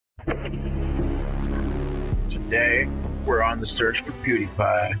Today, we're on the search for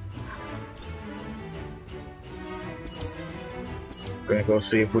Pewdiepie. Gonna go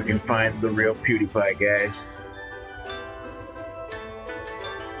see if we can find the real Pewdiepie, guys.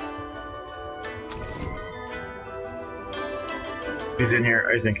 If he's in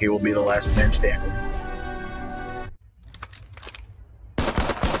here, I think he will be the last man standing.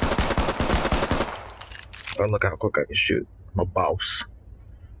 Oh, look how quick I can shoot. I'm a boss.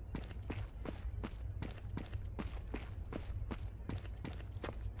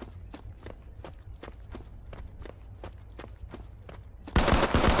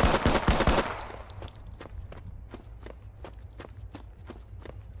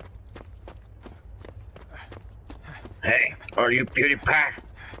 Hey, are you Pewdiepie?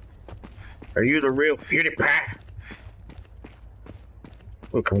 Are you the real Pewdiepie?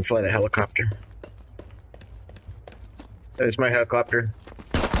 Look, can we fly the helicopter? There's my helicopter.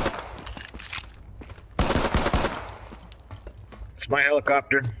 It's my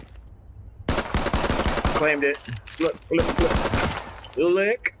helicopter. Claimed it. Look, look, look.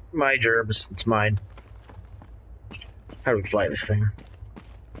 Lick my gerbs. It's mine. How do we fly this thing?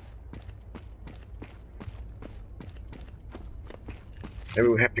 Maybe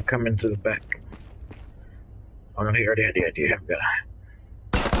we have to come into the back. Oh no, he already had the idea. I've got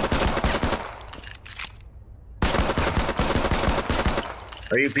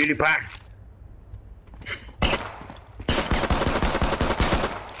Are you Pewdiepie?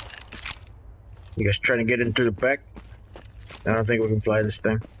 You guys trying to get into the back? I don't think we can fly this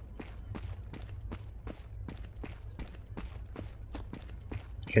thing.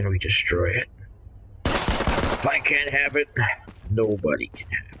 Can we destroy it? If I can't have it, nobody can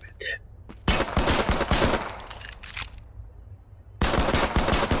have it.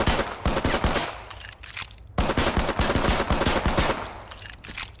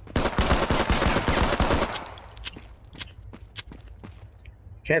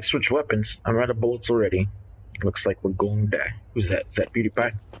 Can't switch weapons. I'm out of bullets already. Looks like we're going to die. Who's that? Is that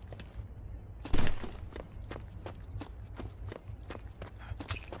Pewdiepie?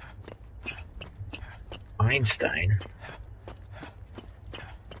 Einstein.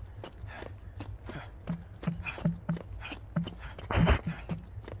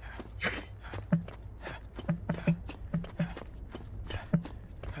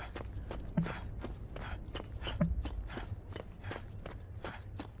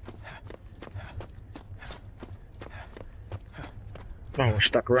 Oh, we're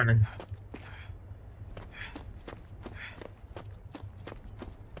stuck running.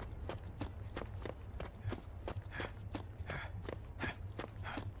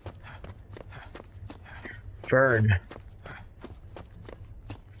 Fern.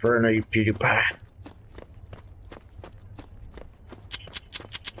 Fern, are you Pewdiepie?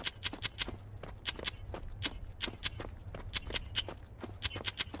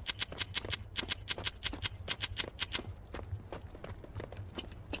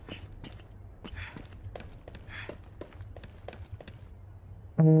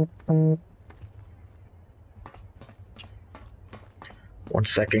 One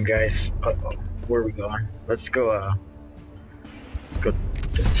second, guys. Uh-oh. Where are we going? Let's go to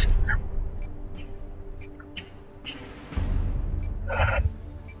this.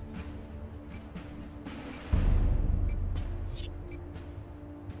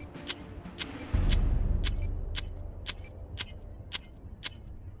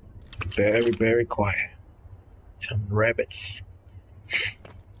 Very, very quiet. Some rabbits.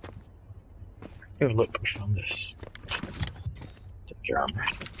 Oh, look, we found this. Take your armor.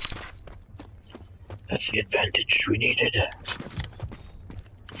 That's the advantage we needed.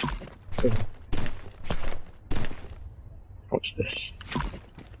 What's this?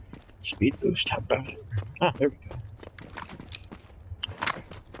 Speed boost, how about it? Ah, there we go.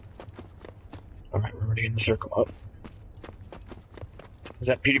 Alright, we're already in the circle. Up. Is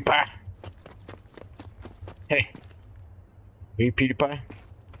that Pewdiepie? Hey. Are you Pewdiepie?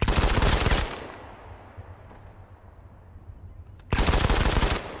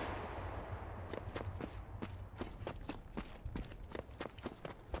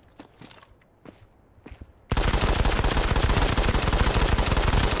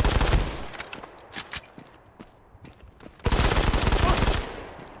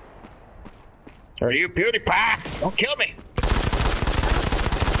 Are you Pewdiepie? Don't kill me!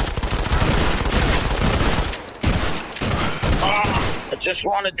 Oh, I just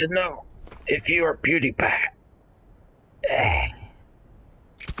wanted to know if you are Pewdiepie. Hey,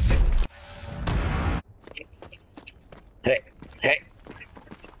 hey.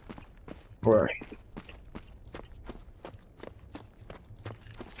 Where are you?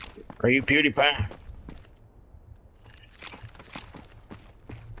 Are you Pewdiepie?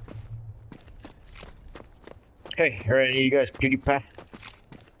 Hey, are any of you guys Pewdiepie?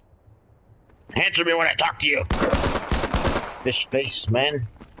 Answer me when I talk to you! Fish face, man.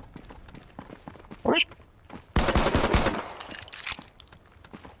 Where's...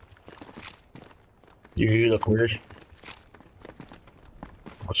 You look weird.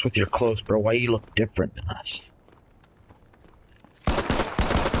 What's with your clothes, bro? Why you look different than us?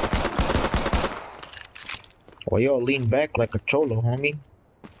 Why y'all lean back like a cholo, homie?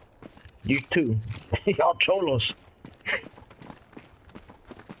 You too. Y'all cholos.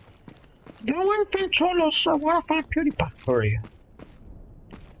 You don't want to find cholos, I want to find Pewdiepie. Who are you?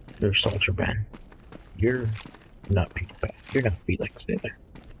 You're Soldier Man. You're not Pewdiepie. You're not Felix either.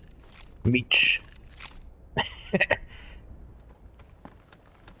 Meech. I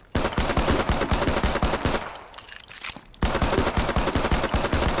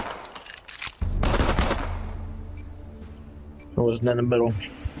wasn't in the middle.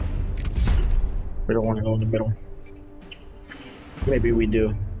 We don't want to go in the middle. Maybe we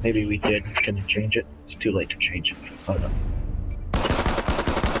do. Maybe we did. Can I change it? It's too late to change it. Oh no.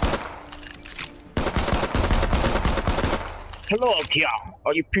 Hello, Tiao.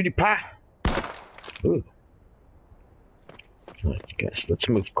 Are you Pewdiepie? Ooh. Let's guess. Let's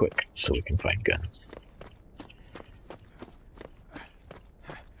move quick so we can find guns.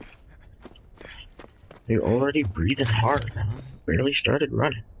 You're already breathing hard now. Barely started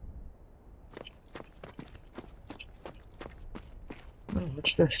running. Oh,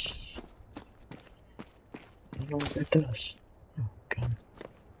 what's this? I don't know what that does. Oh, gun.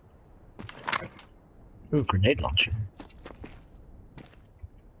 Ooh, grenade launcher.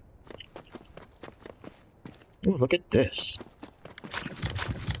 Ooh, look at this.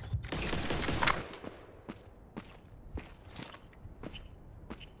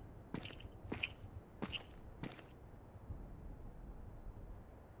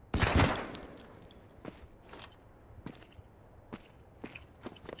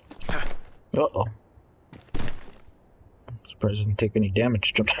 Uh-oh. I'm surprised I didn't take any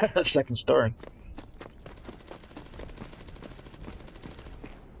damage. Jumped out of the second story.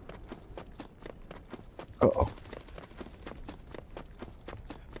 Uh-oh.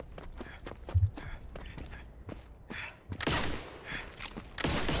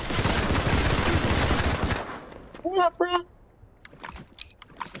 What up, bro?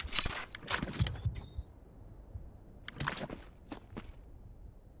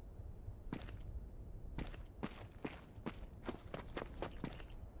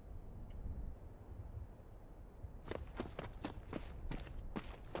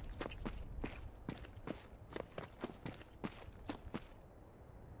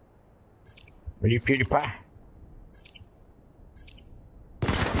 Are you Pewdiepie?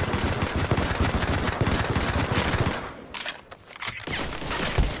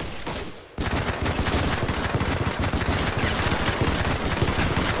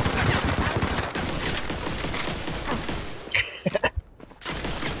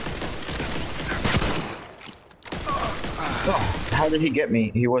 Oh, how did he get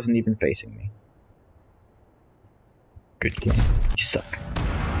me? He wasn't even facing me. Good game. You suck.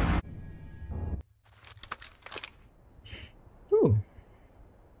 Ooh.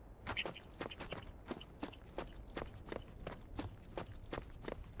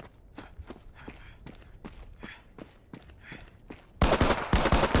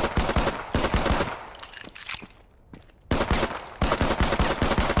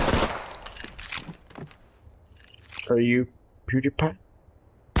 Are you Pewdiepie?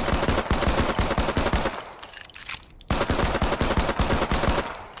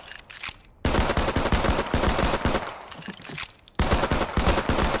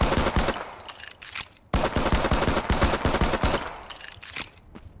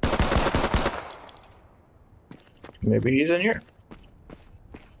 Maybe he's in here.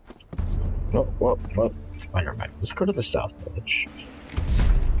 Oh, Spider-Man. Let's go to the South Village.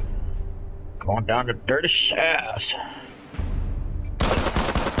 Going down to dirty South.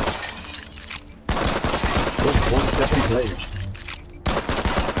 Just 1 second players.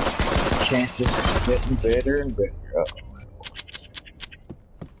 Chances of getting better and better.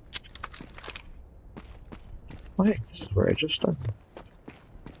 Oh, hey, this is where I just started.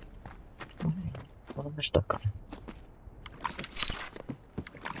 Oh, hey, what am I stuck on?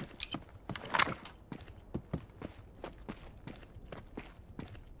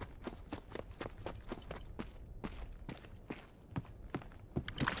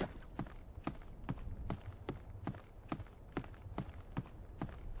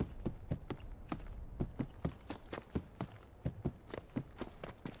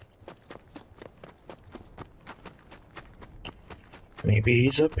 Maybe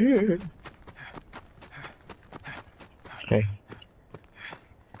he's up here.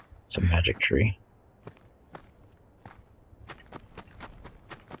 a magic tree.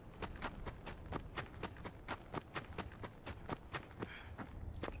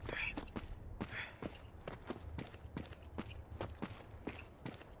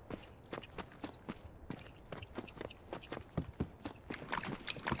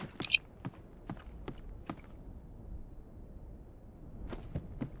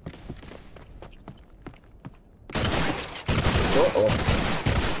 Uh-oh.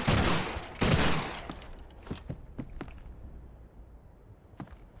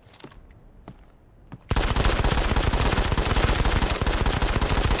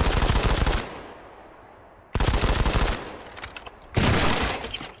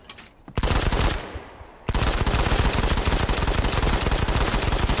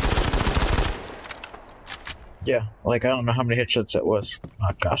 Yeah, like I don't know how many headshots that was. Oh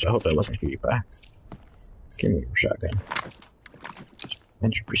gosh, I hope that wasn't Pewdiepie. Give me your shotgun.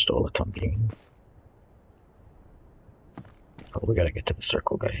 And your pistola también. Oh, we gotta get to the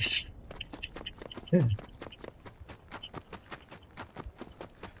circle, guys. Yeah.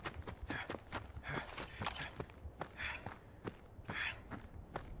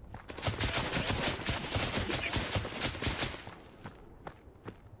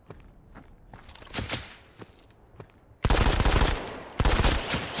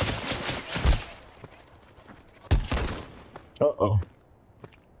 Uh-oh.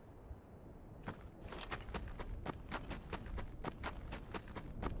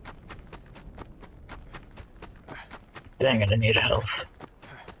 Dang it, I need health.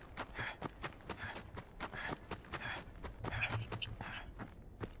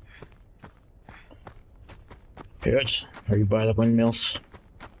 Good. Are you by the windmills?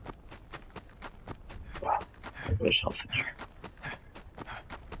 Wow, there's health in here.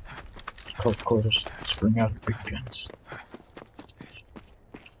 Close quarters. Let's bring out the big guns.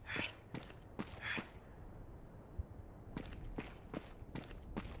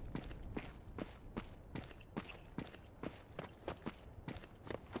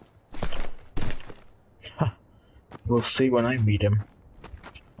 We'll see when I meet him.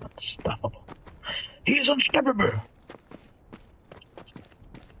 Unstoppable. He is unstoppable!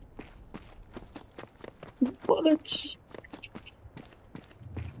 Bullets!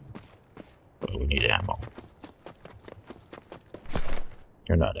 Oh, we need ammo.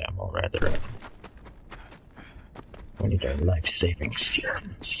 Or not ammo, rather. We need our life-saving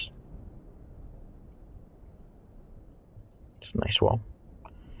serums. It's a nice wall.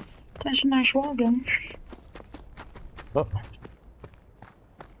 That's a nice wall, guys. Oh.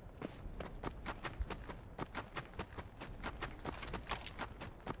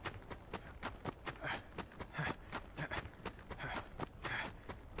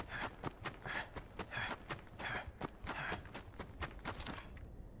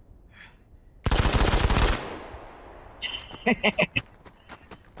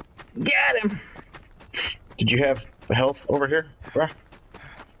 Got him! Did you have health over here, bruh?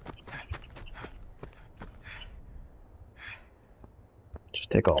 Just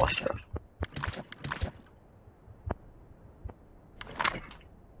take all this stuff.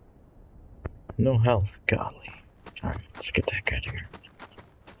 No health, golly. Alright, let's get that guy out of here.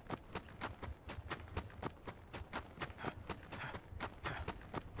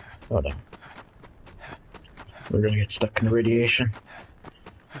 Oh no. We're gonna get stuck in the radiation.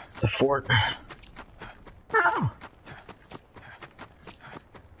 The fort. Oh.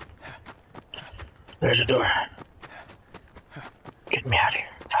 There's a door. Get me out of here.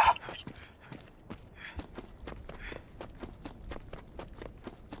 Ah.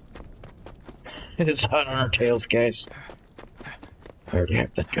 It's hot on our tails, guys. I already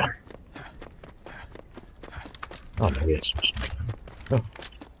have that gun. Oh, maybe it's just my gun. Oh.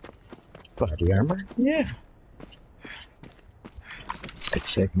 Body armor? Yeah. Could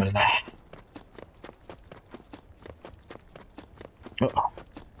save my life. Uh-oh.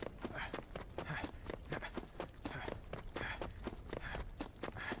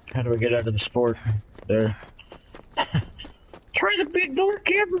 How do we get out of the sport? There. Try the big door,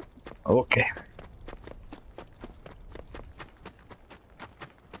 camera. Okay.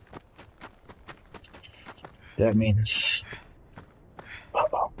 That means...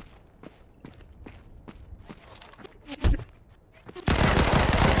 Uh-oh.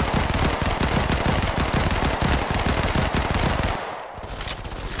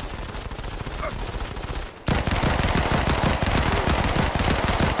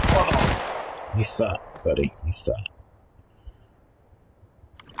 You thought, buddy. You thought.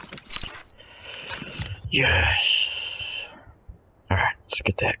 Yes. Alright, let's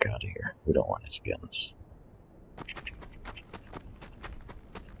get the heck out of here. We don't want his guns.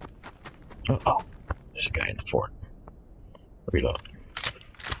 Uh-oh. There's a guy in the fort. Reload.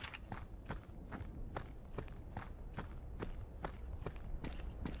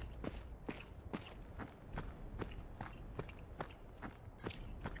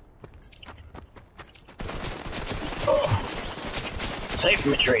 Oh. Safe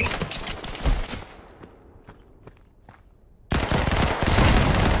tree.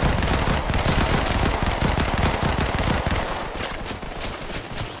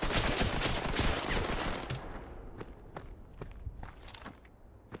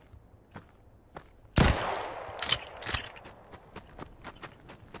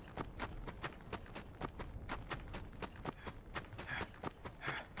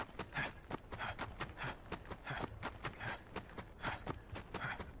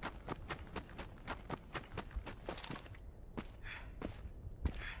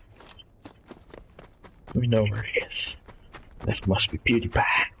 We know where he is. That must be Pewdiepie.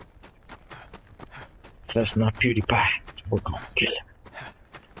 If that's not Pewdiepie, we're gonna kill him.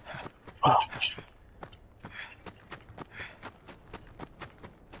 Oh.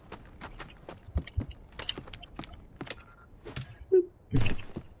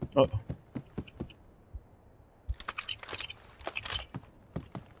 Uh-oh.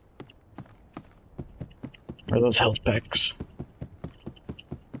 Are those health packs?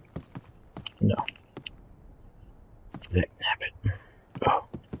 No. That nabbit. Oh.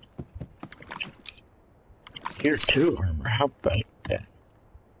 Here too, armor. How about that?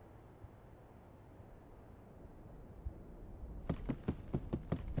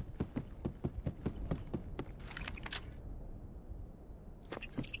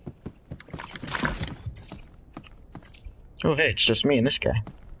 Oh hey, it's just me and this guy.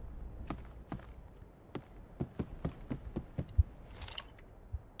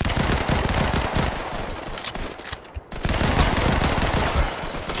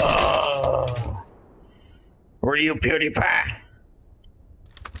 Were you Pewdiepie?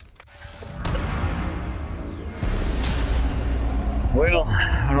 Well,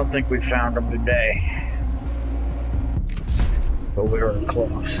 I don't think we found him today. But we were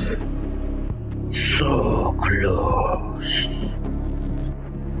close. So close.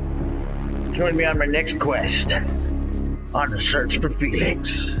 Join me on my next quest. On the search for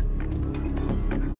Felix.